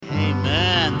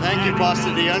Thank you,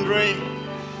 Pastor DeAndre.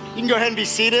 You can go ahead and be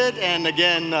seated. And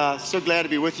again, so glad to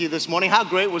be with you this morning. How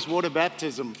great was water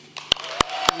baptism?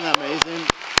 Isn't that amazing?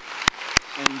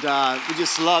 And we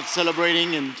just love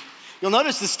celebrating. And you'll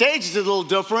notice the stage is a little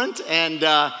different. And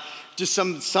just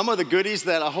some of the goodies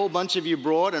that a whole bunch of you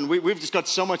brought. And we've just got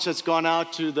so much that's gone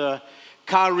out to the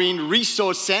Kyrene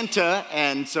Resource Center.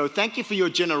 And so thank you for your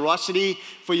generosity,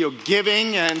 for your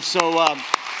giving. And so...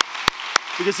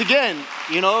 because again,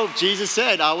 you know, Jesus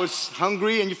said, I was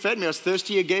hungry and you fed me. I was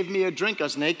thirsty, you gave me a drink. I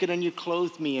was naked and you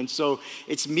clothed me. And so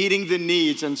it's meeting the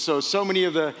needs. And so many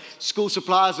of the school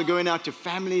supplies are going out to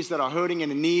families that are hurting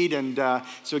and in need. And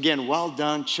so again, well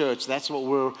done, church. That's what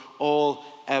we're all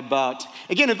about.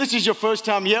 Again, if this is your first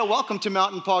time here, welcome to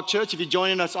Mountain Park Church. If you're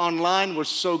joining us online, we're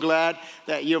so glad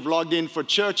that you've logged in for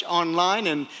church online.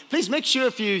 And please make sure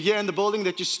if you're here in the building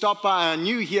that you stop by our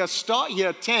new here, Start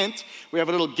Here tent. We have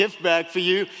a little gift bag for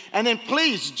you. And then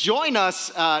please join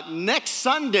us next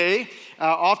Sunday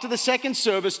after the second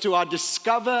service to our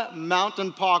Discover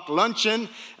Mountain Park luncheon.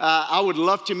 I would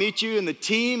love to meet you and the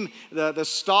team, the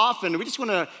staff, and we just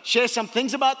want to share some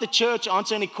things about the church,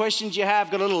 answer any questions you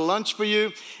have, got a little lunch for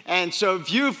you. And so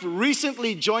if you've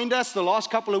recently joined us the last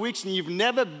couple of weeks and you've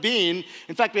never been,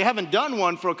 in fact, we haven't done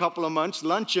one for a couple of months,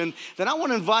 luncheon, then I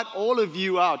want to invite all of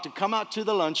you out to come out to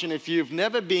the luncheon. If you've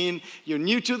never been, you're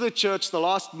new to the church the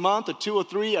last month or two or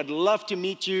three, I'd love to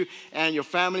meet you and your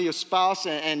family, your spouse,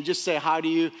 and just say hi to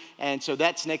you. And so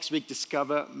that's next week,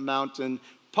 Discover Mountain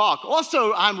Park.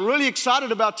 Also, I'm really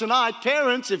excited about tonight.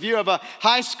 Parents, if you have a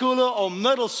high schooler or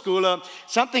middle schooler,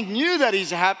 something new that is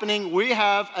happening. We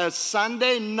have a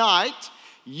Sunday night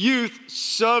youth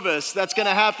service that's going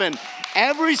to happen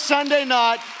every Sunday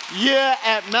night here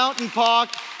at Mountain Park.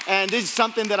 And this is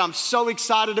something that I'm so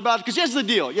excited about because here's the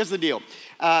deal.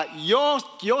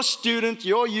 Your student,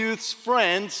 your youth's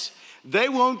friends, they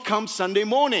won't come Sunday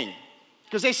morning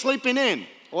because they're sleeping in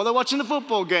or they're watching the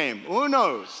football game. Who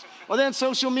knows? Or they're on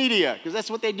social media, because that's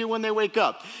what they do when they wake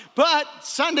up. But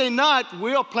Sunday night,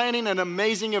 we are planning an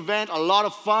amazing event, a lot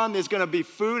of fun. There's going to be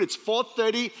food. It's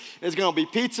 4:30. There's going to be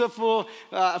pizza for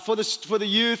the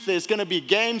youth. There's going to be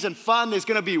games and fun. There's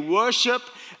going to be worship,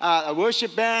 a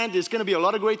worship band. There's going to be a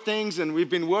lot of great things. And we've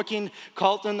been working,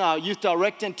 Colton, our youth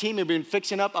director and team, have been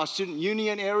fixing up our student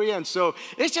union area. And so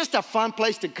it's just a fun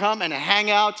place to come and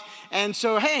hang out. And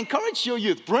so, hey, encourage your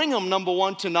youth. Bring them, number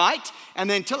one, tonight. And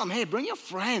then tell them, hey, bring your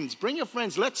friends. Bring your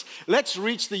friends. Let's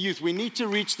reach the youth. We need to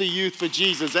reach the youth for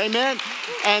Jesus. Amen.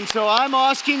 And so I'm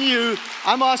asking you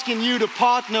to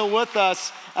partner with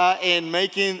us in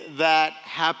making that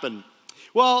happen.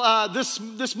 Well,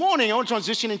 this morning I want to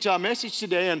transition into our message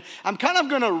today, and I'm kind of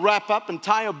going to wrap up and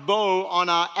tie a bow on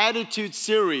our attitude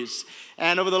series.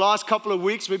 And over the last couple of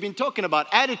weeks, we've been talking about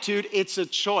attitude. It's a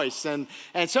choice. And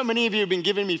so many of you have been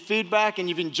giving me feedback and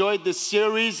you've enjoyed this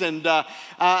series. And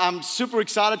I'm super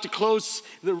excited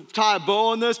to tie a bow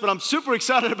on this. But I'm super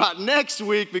excited about next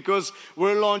week because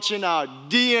we're launching our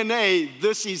DNA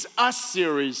This Is Us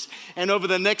series. And over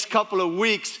the next couple of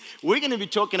weeks, we're going to be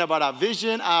talking about our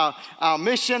vision, our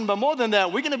mission. But more than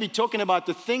that, we're going to be talking about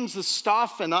the things the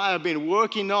staff and I have been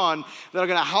working on that are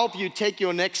going to help you take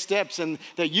your next steps and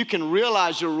that you can realize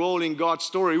your role in God's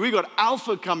story. We got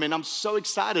Alpha coming. I'm so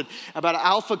excited about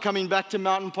Alpha coming back to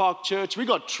Mountain Park Church. We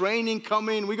got training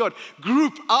coming. We got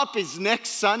Group Up is next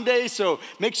Sunday. So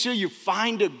make sure you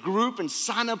find a group and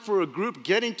sign up for a group.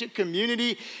 Get into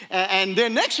community. And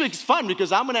then next week is fun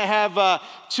because I'm going to have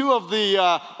two of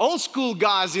the old school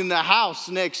guys in the house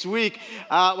next week.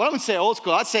 Well, I wouldn't say old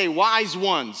school. I'd say wise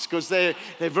ones because they're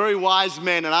very wise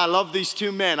men. And I love these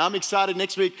two men. I'm excited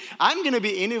next week. I'm going to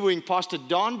be interviewing Pastor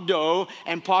Don Doe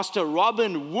and Pastor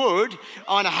Robin Wood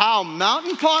on how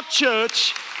Mountain Park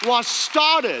Church was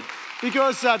started.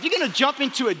 Because if you're going to jump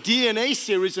into a DNA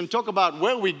series and talk about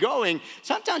where we're going,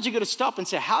 sometimes you're going to stop and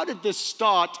say, how did this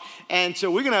start? And so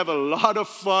we're going to have a lot of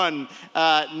fun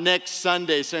next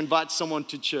Sunday. So invite someone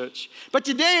to church. But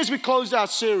today, as we close our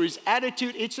series,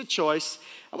 Attitude, It's a Choice,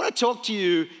 I want to talk to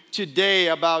you today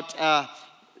about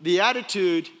the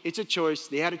attitude, it's a choice,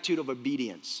 the attitude of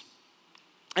obedience.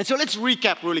 And so let's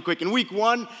recap really quick. In week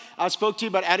 1, I spoke to you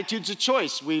about attitudes of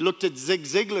choice. We looked at Zig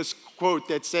Ziglar's quote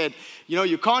that said,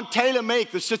 you can't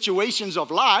tailor-make the situations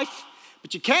of life,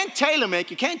 but you can't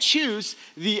tailor-make, you can't choose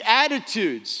the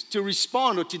attitudes to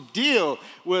respond or to deal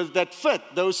with that fit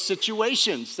those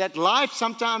situations. That life,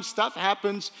 sometimes stuff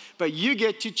happens, but you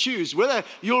get to choose whether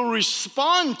you'll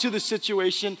respond to the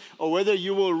situation or whether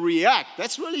you will react.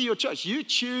 That's really your choice. You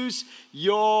choose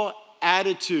your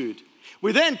attitude.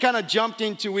 We then kind of jumped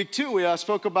into week 2 where I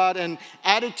spoke about an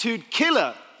attitude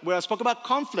killer. where I spoke about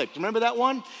conflict. Remember that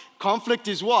one? Conflict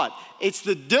is what? It's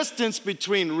the distance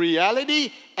between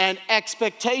reality and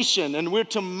expectation, and we're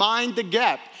to mind the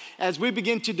gap. As we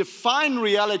begin to define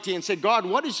reality and say, God,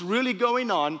 what is really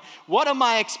going on? What are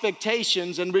my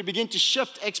expectations? And we begin to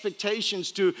shift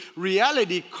expectations to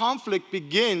reality, conflict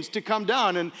begins to come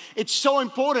down. And it's so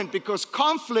important because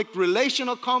conflict,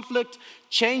 relational conflict,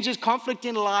 changes, conflict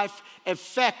in life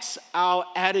affects our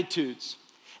attitudes.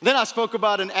 Then I spoke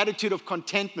about an attitude of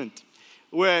contentment,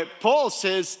 where Paul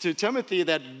says to Timothy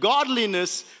that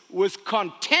godliness with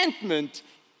contentment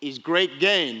is great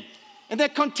gain. And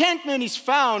that contentment is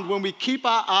found when we keep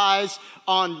our eyes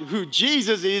on who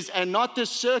Jesus is and not the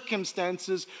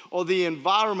circumstances or the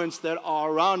environments that are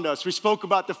around us. We spoke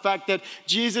about the fact that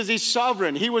Jesus is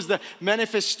sovereign. He was the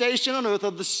manifestation on earth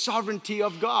of the sovereignty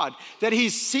of God. That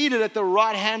He's seated at the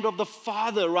right hand of the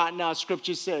Father right now,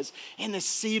 Scripture says, in the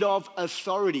seat of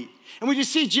authority. And we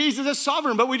just see Jesus as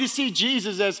sovereign, but we just see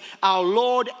Jesus as our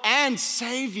Lord and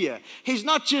Savior. He's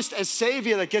not just a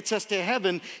Savior that gets us to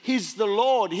heaven. He's the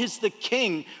Lord. He's the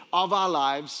King of our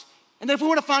lives. And if we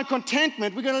want to find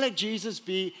contentment, we're going to let Jesus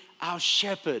be our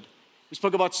shepherd. We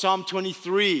spoke about Psalm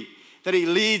 23, that He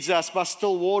leads us by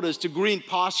still waters to green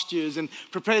pastures and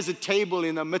prepares a table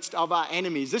in the midst of our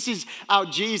enemies. This is our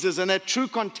Jesus, and that true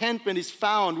contentment is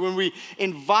found when we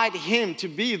invite Him to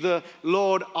be the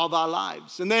Lord of our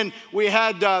lives. And then we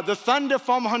had the thunder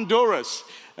from Honduras.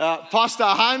 Pastor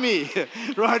Jaime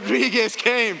Rodriguez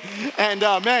came, and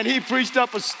man, he preached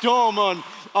up a storm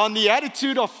on the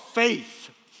attitude of faith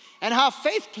and how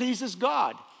faith pleases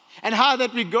God. And how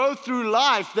that we go through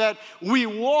life, that we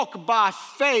walk by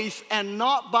faith and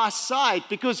not by sight.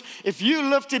 Because if you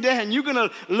live today and you're going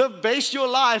to base your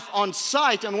life on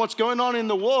sight and what's going on in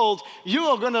the world, you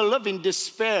are going to live in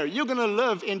despair. You're going to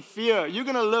live in fear. You're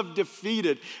going to live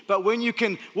defeated. But when you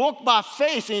can walk by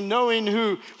faith in knowing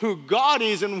who God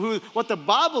is and what the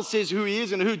Bible says who He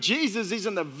is and who Jesus is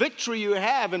and the victory you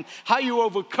have and how you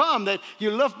overcome, that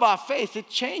you live by faith, it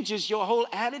changes your whole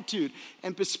attitude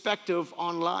and perspective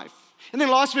on life. And then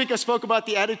last week I spoke about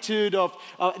the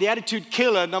attitude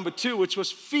killer, number 2, which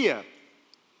was fear.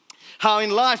 How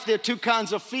in life there are two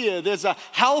kinds of fear. There's a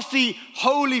healthy,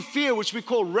 holy fear, which we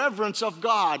call reverence of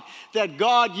God. That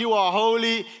God, you are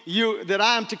holy, that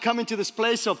I am to come into this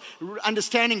place of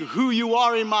understanding who you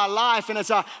are in my life. And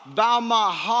as I bow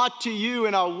my heart to you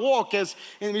and I walk, and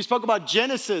we spoke about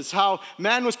Genesis, how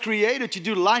man was created to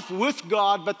do life with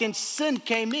God, but then sin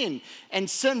came in. And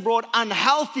sin brought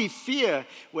unhealthy fear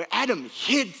where Adam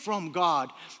hid from God.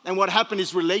 And what happened,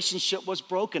 his relationship was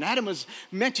broken. Adam was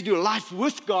meant to do life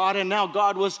with God, and now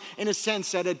God was, in a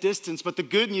sense, at a distance. But the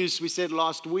good news we said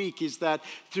last week is that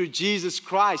through Jesus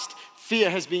Christ, fear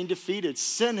has been defeated.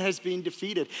 Sin has been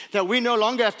defeated. That we no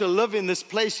longer have to live in this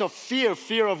place of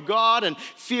fear of God and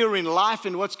fear in life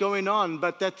and what's going on,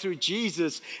 but that through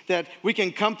Jesus, that we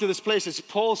can come to this place, as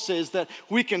Paul says, that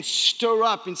we can stir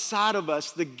up inside of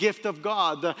us the gift of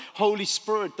God, the Holy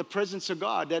Spirit, the presence of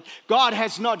God. That God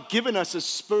has not given us a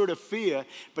spirit of fear,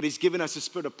 but He's given us a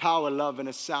spirit of power, love, and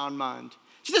a sound mind.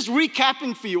 So just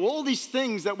recapping for you all these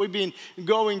things that we've been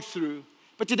going through.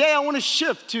 But today I want to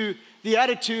shift to the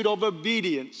attitude of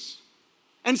obedience.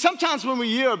 And sometimes when we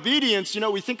hear obedience,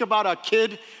 we think about our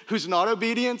kid who's not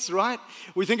obedient, right?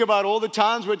 We think about all the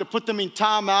times we had to put them in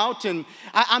timeout. And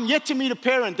I'm yet to meet a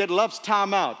parent that loves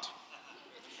timeout.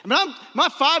 My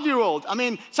 5-year-old,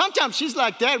 sometimes she's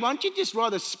like, Dad, why don't you just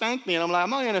rather spank me? And I'm like,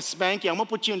 I'm not going to spank you. I'm going to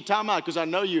put you in timeout because I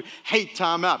know you hate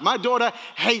timeout. My daughter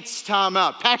hates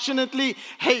timeout, passionately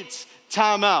hates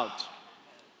timeout.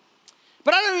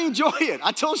 But I don't enjoy it.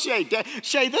 I told Shay,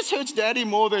 this hurts Daddy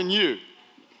more than you.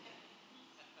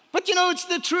 But it's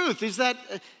the truth, is that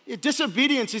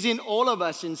disobedience is in all of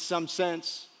us in some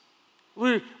sense.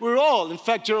 We're all, in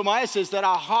fact, Jeremiah says that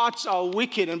our hearts are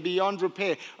wicked and beyond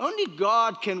repair. Only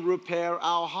God can repair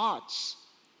our hearts.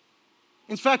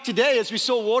 In fact, today, as we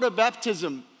saw water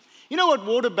baptism, you know what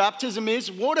water baptism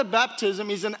is? Water baptism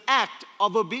is an act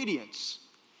of obedience.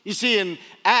 You see, in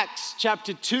Acts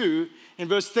chapter 2, in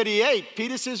verse 38,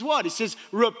 Peter says what? He says,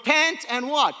 repent and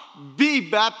what? Be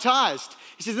baptized.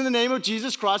 He says, in the name of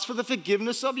Jesus Christ for the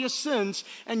forgiveness of your sins,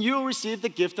 and you will receive the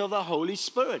gift of the Holy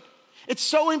Spirit. It's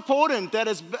so important that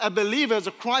as a believer, as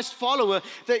a Christ follower,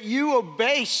 that you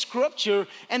obey Scripture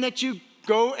and that you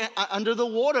go under the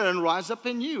water and rise up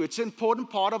in you. It's an important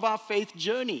part of our faith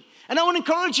journey. And I want to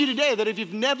encourage you today that if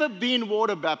you've never been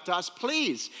water baptized,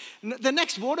 please, the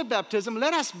next water baptism,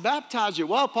 let us baptize you.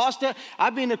 Well, Pastor,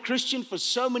 I've been a Christian for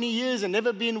so many years and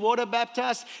never been water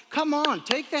baptized. Come on,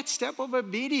 take that step of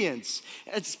obedience.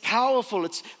 It's powerful.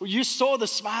 You saw the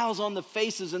smiles on the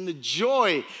faces and the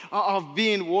joy of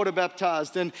being water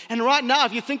baptized. And right now,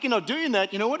 if you're thinking of doing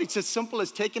that, you know what? It's as simple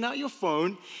as taking out your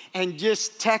phone and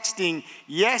just texting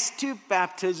yes to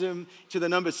baptism to the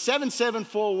number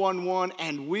 77411,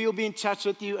 and we'll be in touch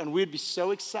with you, and we'd be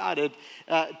so excited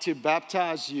to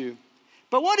baptize you.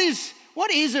 But what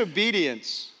is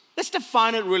obedience? Let's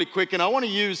define it really quick, and I want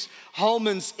to use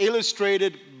Holman's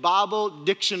Illustrated Bible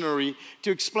Dictionary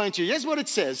to explain to you. Here's what it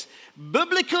says.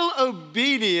 Biblical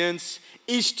obedience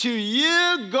is to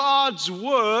hear God's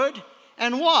word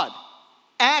and what?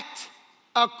 Act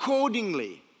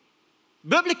accordingly.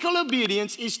 Biblical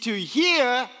obedience is to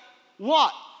hear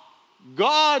what?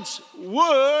 God's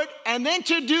word, and then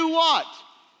to do what?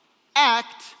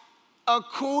 Act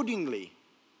accordingly.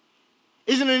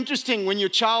 Isn't it interesting when your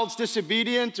child's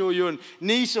disobedient or your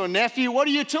niece or nephew, what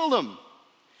do you tell them?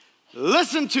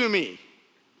 Listen to me.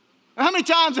 How many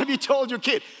times have you told your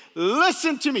kid,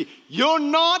 listen to me? You're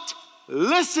not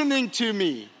listening to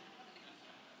me.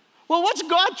 Well, what's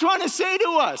God trying to say to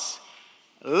us?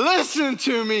 Listen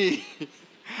to me.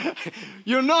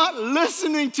 You're not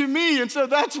listening to me, and so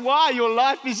that's why your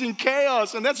life is in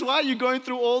chaos, and that's why you're going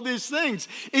through all these things.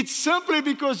 It's simply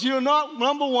because you're not,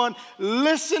 number one,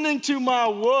 listening to my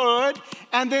word,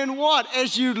 and then what?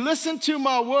 As you listen to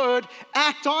my word,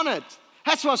 act on it.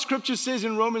 That's why Scripture says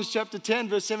in Romans chapter 10,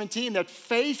 verse 17, that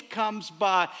faith comes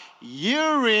by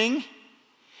hearing,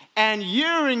 and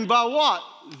hearing by what?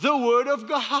 The word of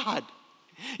God.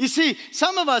 You see,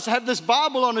 some of us have this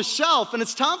Bible on a shelf, and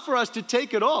it's time for us to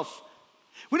take it off.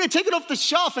 We need to take it off the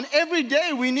shelf, and every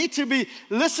day we need to be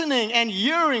listening and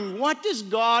hearing, what does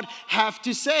God have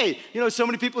to say? You know, so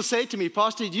many people say to me,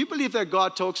 Pastor, do you believe that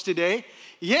God talks today?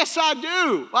 Yes, I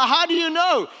do. Well, how do you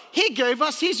know? He gave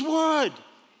us His word.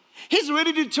 He's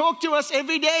ready to talk to us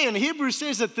every day, and Hebrews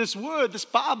says that this word, this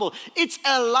Bible, it's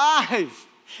alive.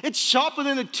 It's sharper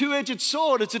than a two-edged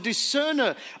sword. It's a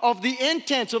discerner of the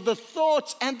intents, of the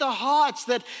thoughts and the hearts.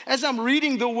 That as I'm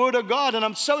reading the Word of God, and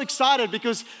I'm so excited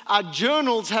because our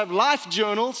journals have life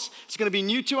journals. It's going to be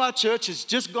new to our church. It's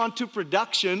just gone to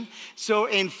production. So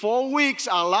in 4 weeks,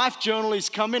 our life journal is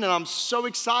coming, and I'm so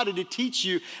excited to teach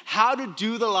you how to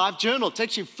do the life journal. It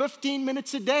takes you 15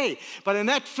 minutes a day. But in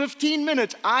that 15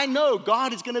 minutes, I know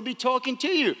God is going to be talking to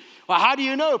you. Well, how do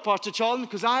you know, Pastor Charlton?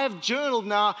 Because I have journaled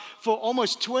now for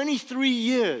almost 23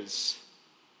 years.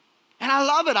 And I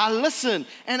love it. I listen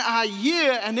and I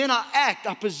hear and then I act.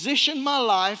 I position my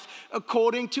life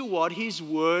according to what His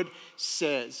word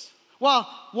says. Well,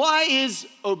 why is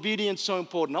obedience so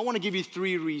important? I want to give you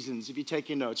 3 reasons if you're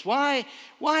taking notes. Why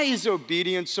is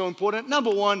obedience so important?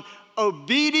 Number 1,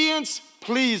 obedience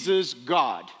pleases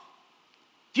God.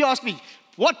 If you ask me,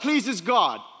 what pleases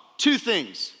God? 2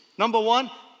 things. Number 1,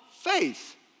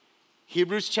 faith.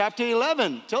 Hebrews chapter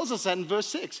 11 tells us that in verse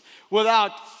 6.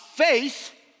 Without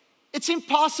faith, it's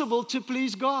impossible to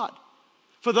please God.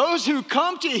 For those who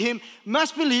come to Him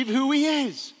must believe who He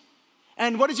is.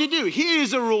 And what does He do? He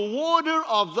is a rewarder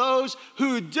of those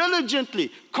who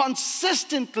diligently,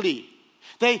 consistently,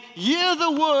 they hear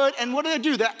the word, and what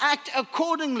do? They act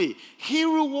accordingly. He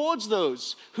rewards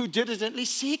those who diligently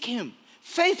seek Him.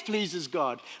 Faith pleases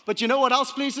God. But you know what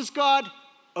else pleases God?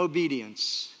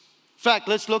 Obedience. In fact,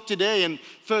 let's look today in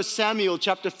 1 Samuel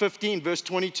chapter 15, verse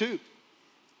 22.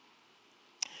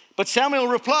 But Samuel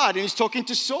replied, and he's talking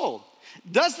to Saul,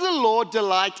 does the Lord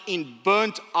delight in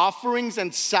burnt offerings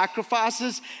and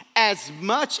sacrifices as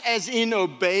much as in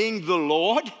obeying the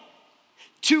Lord?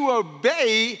 To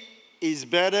obey is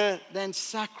better than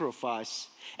sacrifice,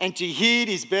 and to heed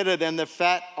is better than the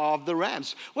fat of the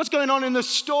rams. What's going on in this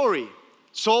story?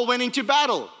 Saul went into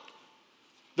battle.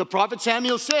 The prophet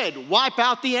Samuel said, wipe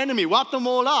out the enemy, wipe them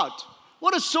all out.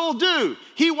 What does Saul do?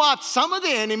 He wipes some of the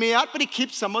enemy out, but he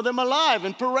keeps some of them alive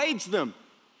and parades them.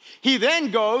 He then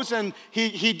goes and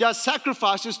he does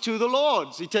sacrifices to the Lord.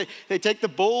 They take the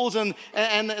bulls and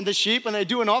the sheep and they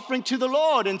do an offering to the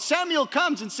Lord. And Samuel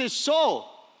comes and says,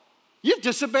 Saul, you've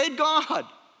disobeyed God.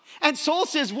 And Saul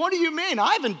says, what do you mean?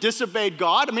 I haven't disobeyed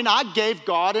God. I mean, I gave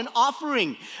God an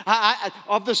offering.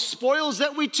 Of the spoils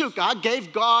that we took, I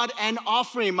gave God an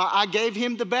offering. I gave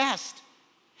Him the best.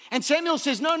 And Samuel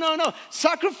says, no, no, no.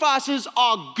 Sacrifices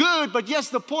are good, but here's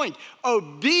the point.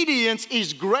 Obedience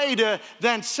is greater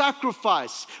than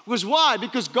sacrifice. Because why?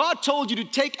 Because God told you to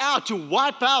take out, to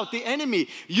wipe out the enemy.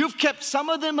 You've kept some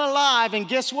of them alive, and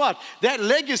guess what? That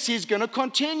legacy is going to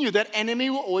continue. That enemy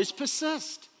will always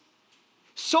persist.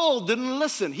 Saul didn't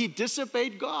listen. He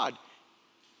disobeyed God.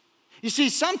 You see,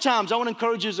 sometimes I want to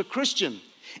encourage you as a Christian,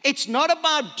 it's not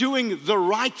about doing the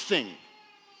right thing.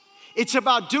 It's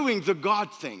about doing the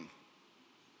God thing.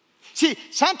 See,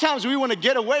 sometimes we want to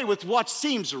get away with what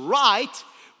seems right,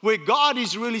 where God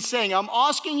is really saying, I'm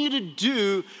asking you to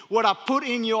do what I put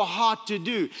in your heart to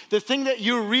do. The thing that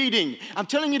you're reading. I'm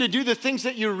telling you to do the things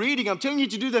that you're reading. I'm telling you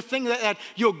to do the thing that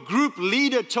your group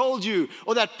leader told you,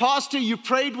 or that pastor you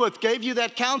prayed with gave you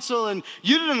that counsel and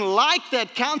you didn't like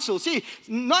that counsel. See,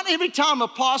 not every time a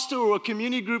pastor or a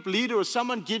community group leader or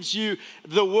someone gives you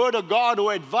the word of God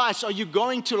or advice are you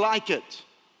going to like it.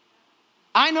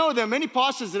 I know there are many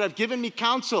pastors that have given me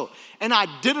counsel and I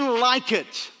didn't like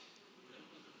it.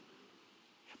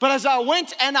 But as I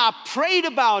went and I prayed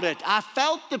about it, I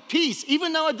felt the peace.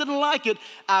 Even though I didn't like it,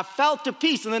 I felt the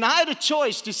peace. And then I had a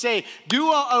choice to say, do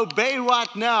I obey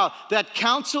right now that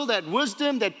counsel, that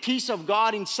wisdom, that peace of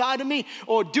God inside of me?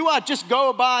 Or do I just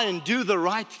go by and do the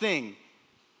right thing?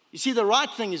 You see, the right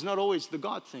thing is not always the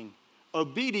God thing.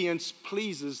 Obedience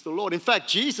pleases the Lord. In fact,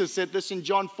 Jesus said this in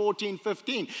John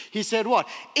 14:15. He said what?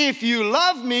 If you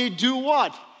love me, do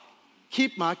what?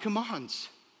 Keep my commands.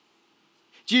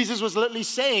 Jesus was literally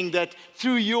saying that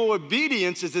through your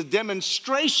obedience is a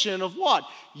demonstration of what?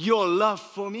 Your love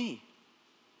for me.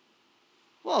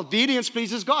 Well, obedience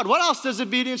pleases God. What else does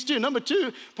obedience do?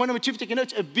 Point number two, taking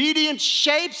notes. Obedience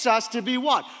shapes us to be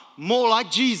what? More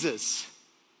like Jesus.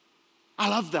 I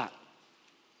love that.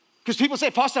 Because people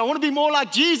say, Pastor, I want to be more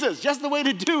like Jesus. Just the way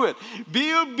to do it.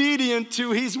 Be obedient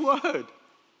to His word.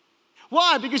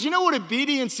 Why? Because you know what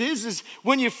obedience is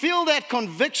when you feel that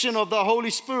conviction of the Holy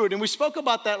Spirit. And we spoke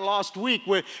about that last week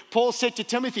where Paul said to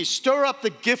Timothy, stir up the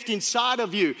gift inside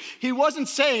of you. He wasn't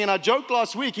saying, and I joked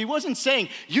last week, he wasn't saying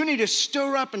you need to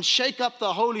stir up and shake up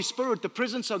the Holy Spirit, the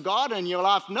presence of God in your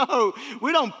life. No,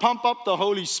 we don't pump up the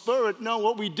Holy Spirit. No,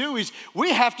 what we do is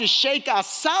we have to shake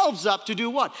ourselves up to do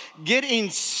what? Get in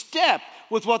step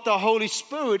with what the Holy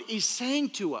Spirit is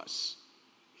saying to us.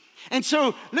 And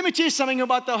so, let me tell you something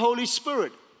about the Holy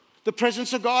Spirit, the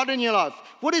presence of God in your life.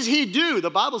 What does He do?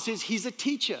 The Bible says He's a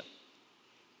teacher.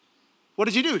 What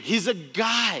does He do? He's a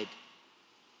guide.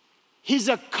 He's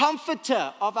a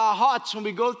comforter of our hearts when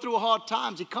we go through hard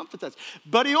times. He comforts us.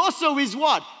 But He also is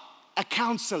what? A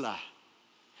counselor.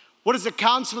 What does a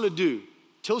counselor do?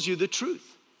 Tells you the truth.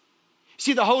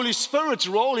 See, the Holy Spirit's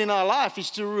role in our life is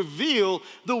to reveal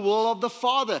the will of the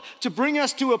Father, to bring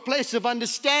us to a place of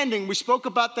understanding. We spoke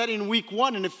about that in week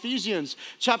 1 in Ephesians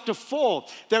chapter 4,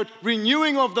 that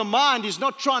renewing of the mind is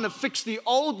not trying to fix the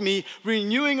old me.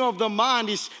 Renewing of the mind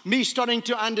is me starting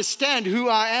to understand who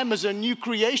I am as a new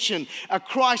creation, a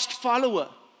Christ follower.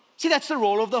 See, that's the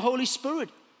role of the Holy Spirit.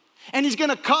 And He's going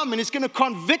to come and He's going to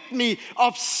convict me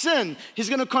of sin. He's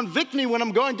going to convict me when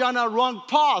I'm going down a wrong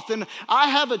path. And I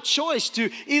have a choice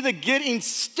to either get in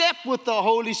step with the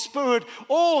Holy Spirit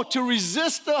or to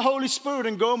resist the Holy Spirit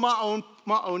and go my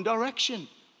own direction.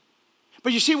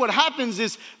 But you see, what happens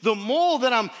is the more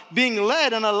that I'm being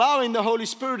led and allowing the Holy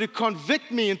Spirit to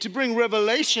convict me and to bring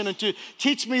revelation and to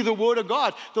teach me the Word of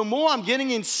God, the more I'm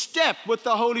getting in step with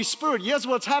the Holy Spirit. Here's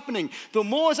what's happening. The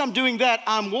more as I'm doing that,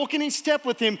 I'm walking in step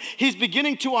with Him. He's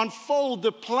beginning to unfold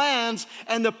the plans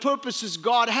and the purposes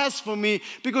God has for me,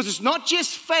 because it's not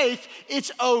just faith,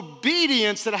 it's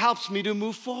obedience that helps me to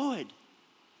move forward.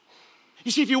 You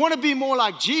see, if you want to be more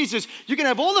like Jesus, you can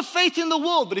have all the faith in the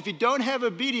world, but if you don't have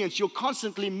obedience, you'll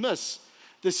constantly miss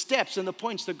the steps and the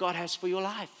points that God has for your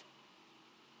life.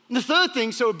 And the third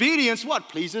thing, so obedience, what?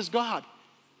 Pleases God.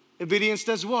 Obedience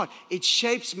does what? It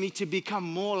shapes me to become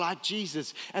more like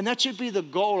Jesus. And that should be the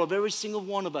goal of every single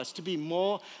one of us, to be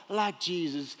more like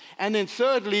Jesus. And then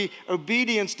thirdly,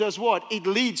 obedience does what? It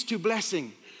leads to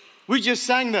blessing. We just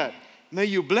sang that. May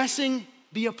your blessing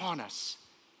be upon us.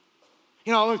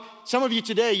 You know, some of you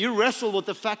today, you wrestle with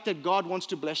the fact that God wants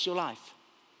to bless your life.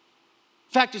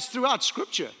 In fact, it's throughout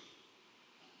Scripture.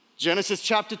 Genesis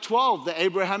chapter 12, the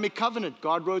Abrahamic covenant.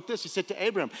 God wrote this. He said to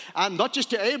Abraham, not just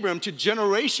to Abraham, to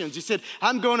generations. He said,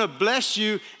 I'm going to bless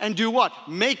you and do what?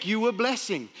 Make you a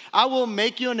blessing. I will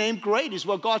make your name great, is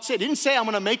what God said. He didn't say, I'm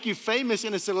going to make you famous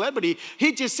and a celebrity.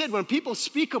 He just said, when people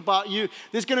speak about you,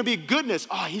 there's going to be goodness.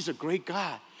 Oh, he's a great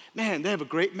guy. Man, they have a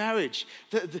great marriage.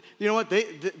 You know what?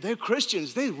 They're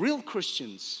Christians. They're real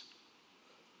Christians.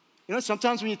 You know,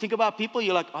 sometimes when you think about people,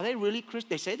 you're like, are they really Christian?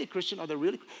 They say they're Christian. Are they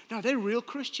really? No, they're real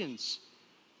Christians.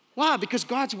 Why? Because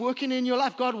God's working in your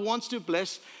life. God wants to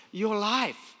bless your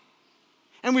life.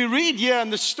 And we read here in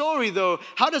the story, though,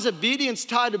 how does obedience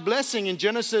tie to blessing in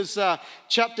Genesis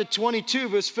chapter 22,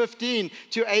 verse 15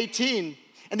 to 18.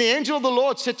 And the angel of the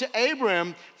Lord said to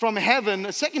Abraham from heaven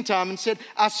a second time and said,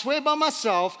 I swear by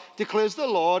myself, declares the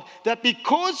Lord, that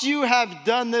because you have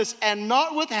done this and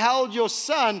not withheld your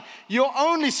son, your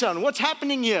only son. What's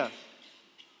happening here?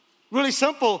 Really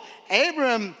simple.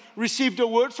 Abraham received a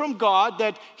word from God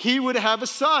that he would have a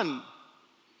son.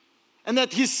 And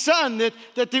that his son,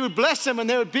 that they would bless him and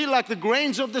they would be like the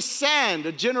grains of the sand,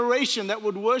 a generation that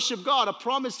would worship God, a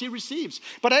promise he receives.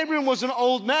 But Abraham was an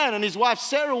old man and his wife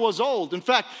Sarah was old. In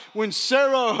fact, when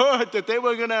Sarah heard that they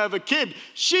were going to have a kid,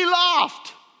 she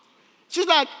laughed. She's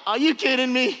like, are you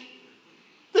kidding me?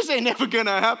 This ain't never going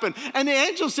to happen. And the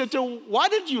angel said to her, why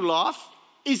did you laugh?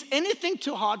 Is anything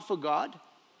too hard for God?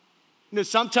 You know,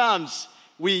 sometimes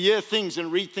we hear things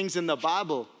and read things in the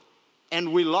Bible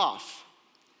and we laugh.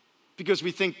 Because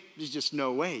we think there's just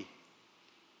no way.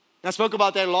 I spoke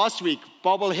about that last week,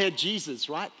 bobblehead Jesus,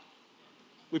 right?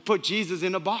 We put Jesus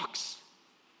in a box.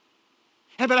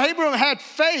 But Abraham had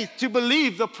faith to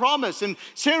believe the promise. And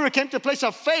Sarah came to a place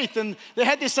of faith and they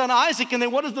had their son Isaac. And then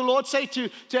what does the Lord say to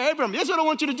Abraham? Here's what I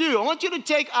want you to do. I want you to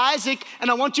take Isaac and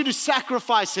I want you to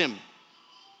sacrifice him.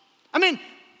 I mean,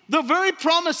 the very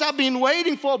promise I've been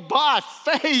waiting for by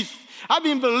faith. I've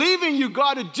been believing you,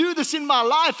 God, to do this in my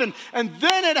life. And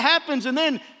then it happens and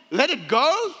then let it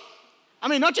go? I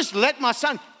mean, not just let my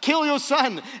son, kill your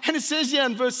son. And it says here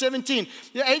in verse 17,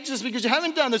 the angels, because you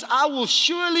haven't done this, I will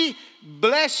surely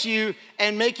bless you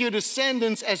and make your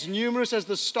descendants as numerous as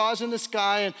the stars in the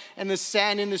sky and the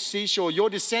sand in the seashore. Your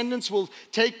descendants will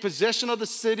take possession of the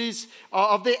cities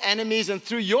of their enemies, and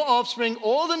through your offspring,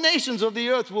 all the nations of the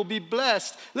earth will be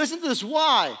blessed. Listen to this.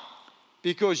 Why?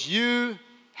 Because you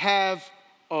have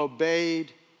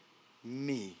obeyed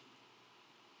me.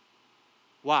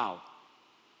 Wow.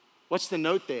 What's the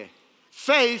note there?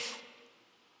 Faith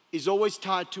is always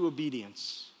tied to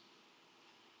obedience.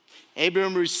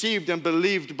 Abraham received and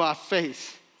believed by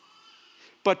faith.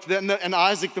 But then, and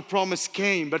Isaac, the promise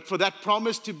came. But for that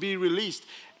promise to be released,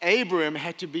 Abraham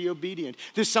had to be obedient.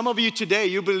 There's some of you today,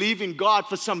 you believe in God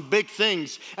for some big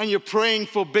things, and you're praying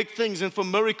for big things and for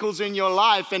miracles in your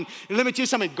life. And let me tell you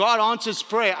something, God answers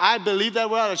prayer. I believe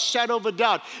that without a shadow of a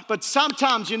doubt. But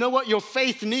sometimes, you know what your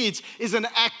faith needs is an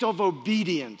act of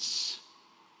obedience.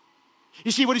 You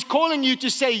see, what he's calling you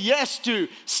to say yes to,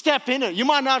 step in it. You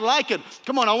might not like it.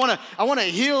 Come on, I want to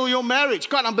heal your marriage.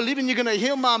 God, I'm believing you're going to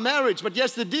heal my marriage. But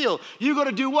here's the deal. You got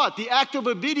to do what? The act of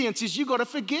obedience is you got to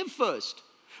forgive first.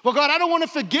 Well, God, I don't want to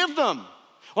forgive them.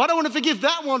 Well, I don't want to forgive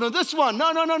that one or this one.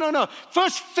 No.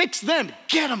 First, fix them.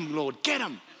 Get them, Lord. Get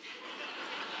them.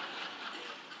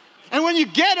 And when you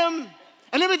get them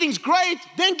and everything's great,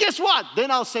 then guess what?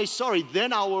 Then I'll say sorry.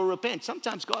 Then I will repent.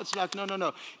 Sometimes God's like,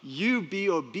 no. You be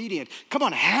obedient. Come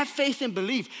on, have faith and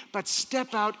believe, but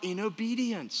step out in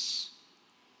obedience.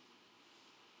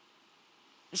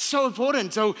 It's so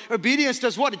important. So obedience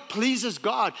does what? It pleases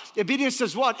God. Obedience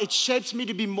does what? It shapes me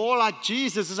to be more like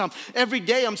Jesus. Every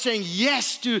day I'm saying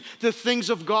yes to the things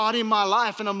of God in my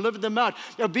life and I'm living them out.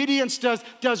 Obedience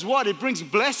does what? It brings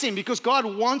blessing because God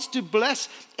wants to bless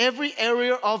every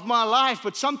area of my life.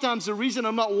 But sometimes the reason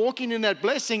I'm not walking in that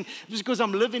blessing is because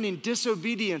I'm living in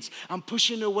disobedience. I'm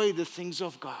pushing away the things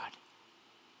of God.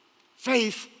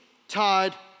 Faith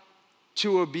tied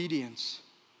to obedience.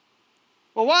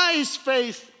 Well, why is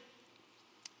faith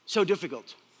so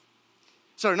difficult?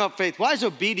 Sorry, not faith. Why is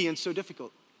obedience so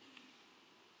difficult?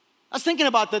 I was thinking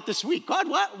about that this week. God,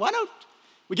 why don't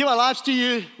we give our lives to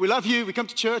you? We love you. We come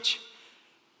to church.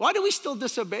 Why do we still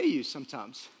disobey you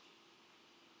sometimes?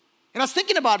 And I was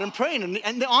thinking about it and praying,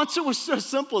 and the answer was so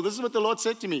simple. This is what the Lord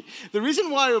said to me. The reason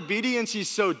why obedience is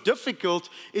so difficult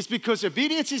is because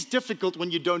obedience is difficult when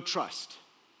you don't trust.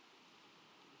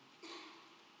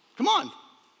 Come on.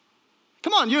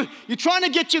 You're trying to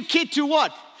get your kid to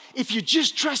what? If you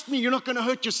just trust me, you're not going to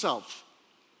hurt yourself.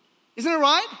 Isn't it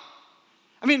right?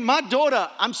 I mean, my daughter,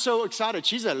 I'm so excited.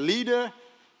 She's a leader.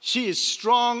 She is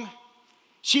strong.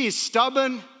 She is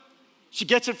stubborn. She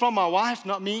gets it from my wife,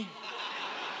 not me.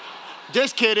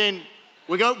 Just kidding.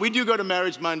 We do go to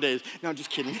marriage Mondays. No, I'm just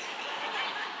kidding.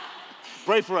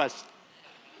 Pray for us.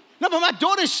 No, but my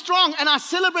daughter's strong, and I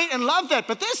celebrate and love that.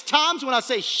 But there's times when I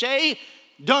say, Shay,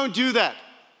 don't do that.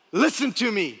 Listen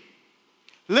to me.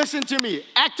 Listen to me.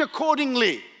 Act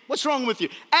accordingly. What's wrong with you?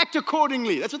 Act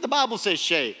accordingly. That's what the Bible says,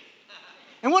 Shay.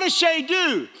 And what does Shay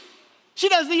do? She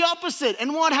does the opposite.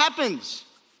 And what happens?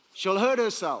 She'll hurt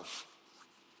herself.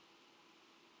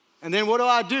 And then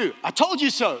what do? I told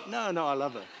you so. No, I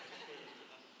love her.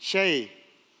 Shay,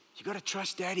 You got to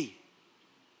trust Daddy.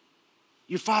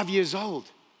 You're 5 years old.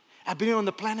 I've been on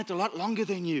the planet a lot longer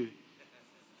than you.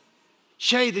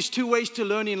 Shay, there's 2 ways to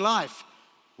learn in life.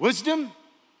 Wisdom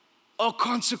or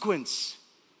consequence.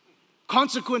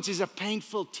 Consequence is a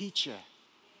painful teacher.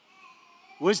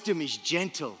 Wisdom is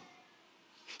gentle.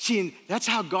 See, and that's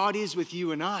how God is with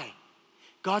you and I.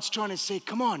 God's trying to say,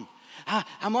 come on.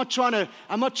 I'm not trying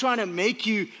to make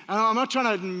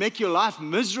your life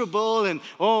miserable and,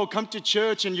 come to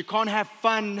church and you can't have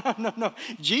fun. No.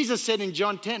 Jesus said in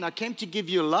John 10, I came to give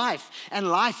you life, and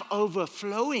life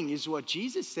overflowing is what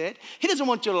Jesus said. He doesn't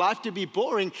want your life to be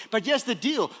boring, but here's the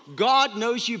deal. God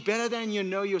knows you better than you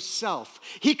know yourself.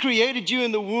 He created you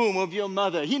in the womb of your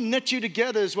mother. He knit you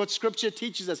together is what Scripture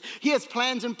teaches us. He has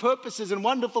plans and purposes and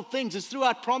wonderful things. It's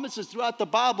throughout promises, throughout the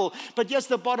Bible. But here's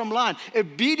the bottom line.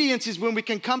 Obedience is when we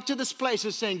can come to this place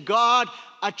of saying, God,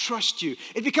 I trust you.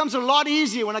 It becomes a lot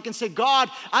easier when I can say, God,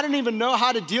 I don't even know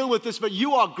how to deal with this, but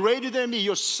you are greater than me.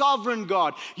 You're sovereign,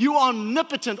 God. You are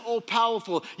omnipotent,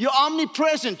 all-powerful. You're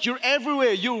omnipresent. You're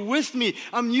everywhere. You're with me.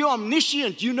 You're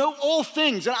omniscient. You know all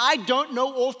things, and I don't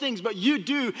know all things, but you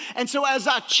do. And so as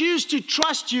I choose to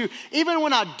trust you, even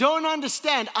when I don't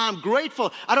understand, I'm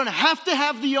grateful. I don't have to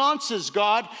have the answers,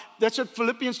 God. That's what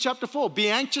Philippians chapter 4. Be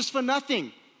anxious for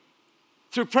nothing.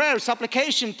 Through prayer,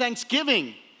 supplication,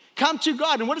 thanksgiving, come to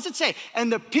God. And what does it say?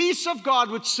 And the peace of God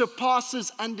which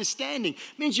surpasses understanding.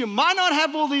 Means you might not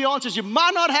have all the answers. You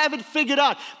might not have it figured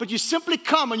out. But you simply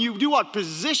come and you do what?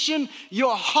 Position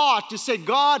your heart to say,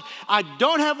 God, I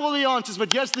don't have all the answers,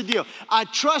 but here's the deal. I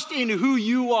trust in who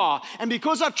you are. And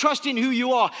because I trust in who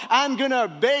you are, I'm going to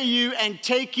obey you and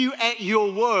take you at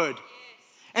your word.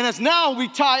 And as now we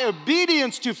tie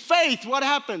obedience to faith, what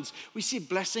happens? We see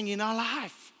blessing in our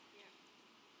life.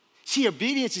 See,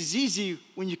 obedience is easy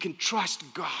when you can trust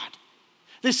God.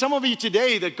 There's some of you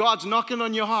today that God's knocking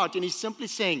on your heart and He's simply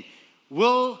saying,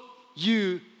 will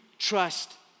you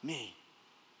trust me?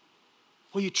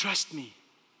 Will you trust me?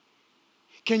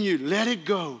 Can you let it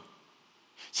go?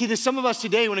 See, there's some of us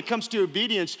today when it comes to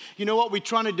obedience, you know what? We're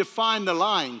trying to define the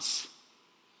lines.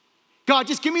 God,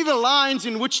 just give me the lines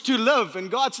in which to live. And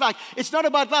God's like, it's not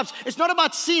about love. It's not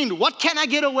about seeing what can I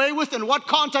get away with and what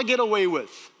can't I get away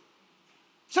with.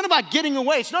 It's not about getting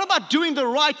away. It's not about doing the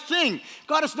right thing.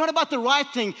 God, it's not about the right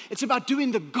thing. It's about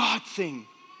doing the God thing.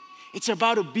 It's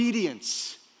about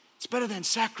obedience. It's better than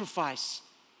sacrifice.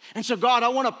 And so, God, I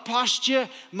want to posture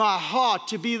my heart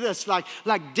to be this, like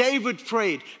David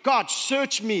prayed. God,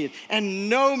 search me and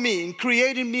know me and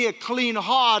create in me a clean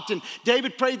heart. And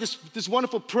David prayed this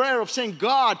wonderful prayer of saying,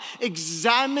 God,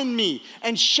 examine me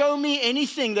and show me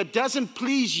anything that doesn't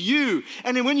please you.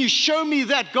 And then when you show me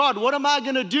that, God, what am I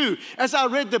going to do? As I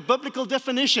read the biblical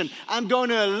definition, I'm going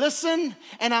to listen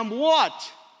and I'm what?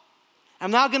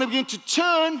 I'm now going to begin to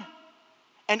turn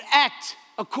and act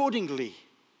accordingly.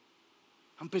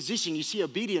 I'm positioning. You see,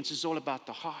 obedience is all about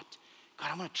the heart. God,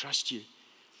 I'm going to trust you.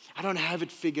 I don't have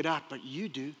it figured out, but you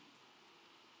do.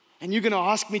 And you're going to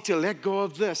ask me to let go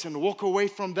of this and walk away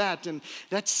from that. And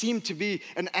that seemed to be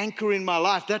an anchor in my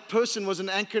life. That person was an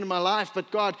anchor in my life. But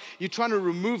God, you're trying to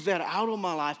remove that out of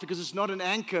my life because it's not an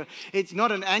anchor. It's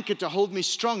not an anchor to hold me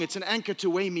strong. It's an anchor to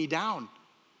weigh me down.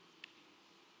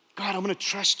 God, I'm going to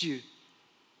trust you.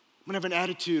 I'm going to have an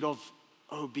attitude of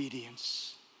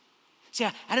obedience. See,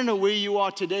 I don't know where you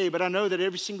are today, but I know that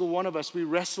every single one of us, we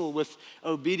wrestle with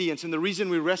obedience. And the reason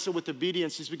we wrestle with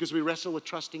obedience is because we wrestle with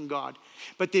trusting God.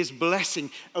 But there's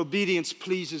blessing. Obedience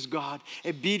pleases God.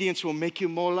 Obedience will make you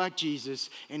more like Jesus.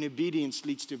 And obedience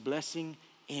leads to blessing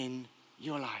in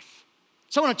your life.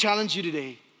 So I want to challenge you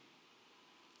today.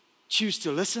 Choose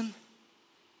to listen,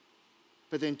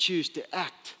 but then choose to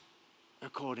act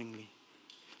accordingly.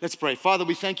 Let's pray. Father,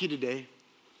 we thank you today.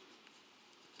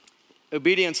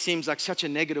 Obedience seems like such a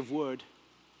negative word.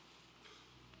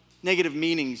 Negative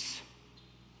meanings.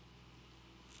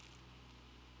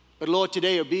 But Lord,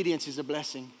 today obedience is a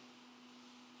blessing.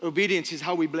 Obedience is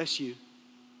how we bless you.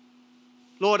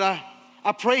 Lord, I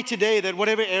pray today that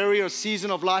whatever area or season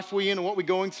of life we're in and what we're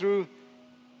going through,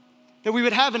 that we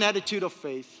would have an attitude of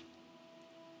faith.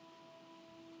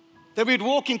 That we'd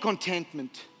walk in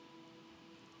contentment.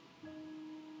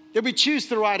 That we choose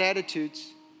the right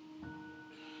attitudes.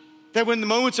 That when the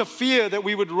moments of fear, that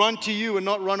we would run to you and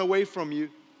not run away from you.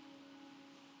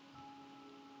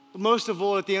 But most of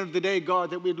all, at the end of the day,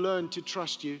 God, that we'd learn to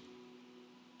trust you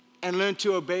and learn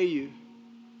to obey you.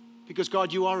 Because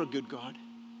God, you are a good God.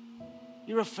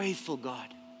 You're a faithful God.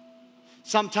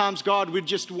 Sometimes, God, we're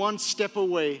just one step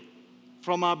away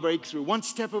from our breakthrough, one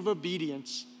step of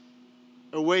obedience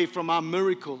away from our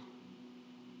miracle,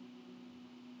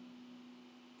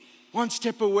 one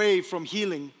step away from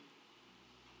healing.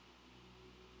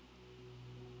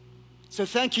 So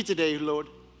thank you today, Lord.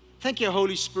 Thank you,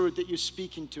 Holy Spirit, that you're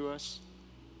speaking to us.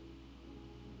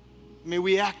 May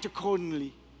we act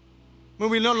accordingly. May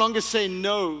we no longer say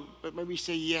no, but may we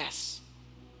say yes.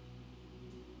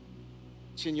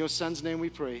 It's in your Son's name we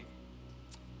pray.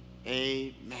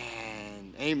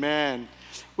 Amen. Amen.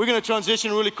 We're going to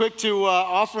transition really quick to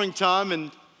offering time.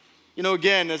 And,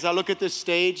 again, as I look at this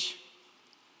stage,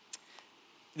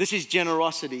 this is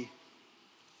generosity.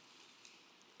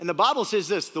 And the Bible says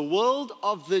this: the world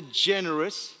of the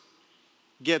generous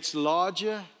gets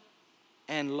larger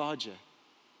and larger.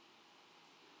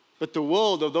 But the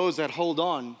world of those that hold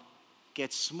on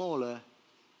gets smaller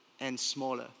and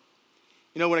smaller.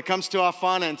 When it comes to our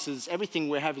finances, everything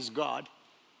we have is God.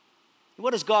 What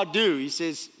does God do? He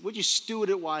says, would you steward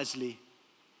it wisely? He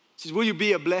says, will you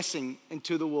be a blessing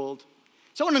into the world?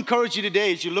 So I want to encourage you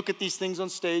today as you look at these things on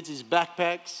stage, these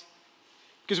backpacks.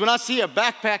 Because when I see a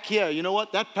backpack here, you know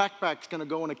what? That backpack's going to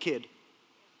go on a kid.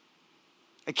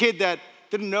 A kid that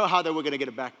didn't know how they were going to get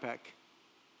a backpack.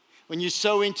 When you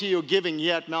sow into your giving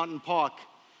here at Mountain Park,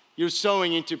 you're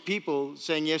sowing into people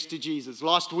saying yes to Jesus.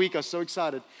 Last week, I was so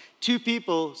excited. 2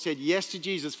 people said yes to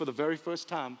Jesus for the very first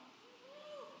time.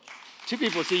 2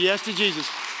 people said yes to Jesus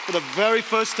for the very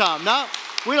first time. Now,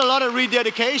 we had a lot of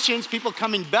rededications, people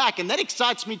coming back, and that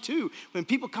excites me too. When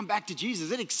people come back to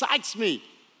Jesus, it excites me.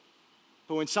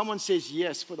 But when someone says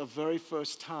yes for the very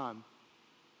first time,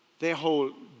 their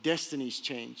whole destiny's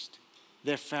changed.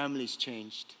 Their family's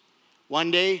changed.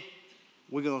 One day,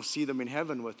 we're going to see them in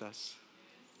heaven with us.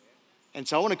 And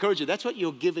so I want to encourage you, that's what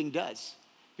your giving does.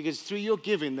 Because through your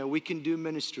giving that we can do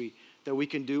ministry, that we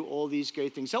can do all these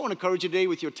great things. So I want to encourage you today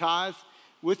with your tithe,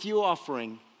 with your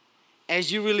offering,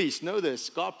 as you release, know this: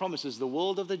 God promises the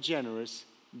world of the generous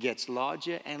gets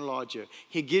larger and larger.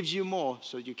 He gives you more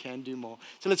so you can do more.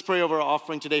 So let's pray over our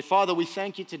offering today. Father, we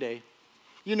thank you today.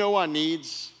 You know our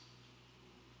needs.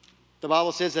 The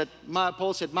Bible says that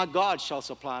Paul said, my God shall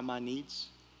supply my needs,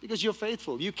 because you're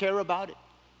faithful. You care about it.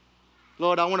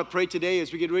 Lord, I want to pray today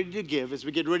as we get ready to give, as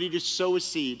we get ready to sow a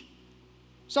seed.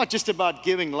 It's not just about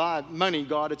giving money,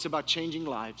 God. It's about changing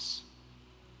lives.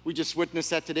 We just witnessed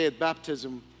that today at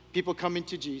baptism. People coming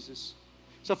to Jesus.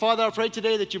 So, Father, I pray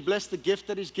today that you bless the gift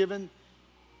that He's given,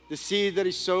 the seed that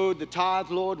He sowed, the tithe,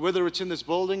 Lord, whether it's in this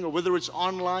building or whether it's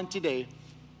online today.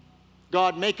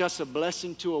 God, make us a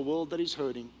blessing to a world that is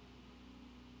hurting.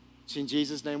 It's in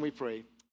Jesus' name we pray.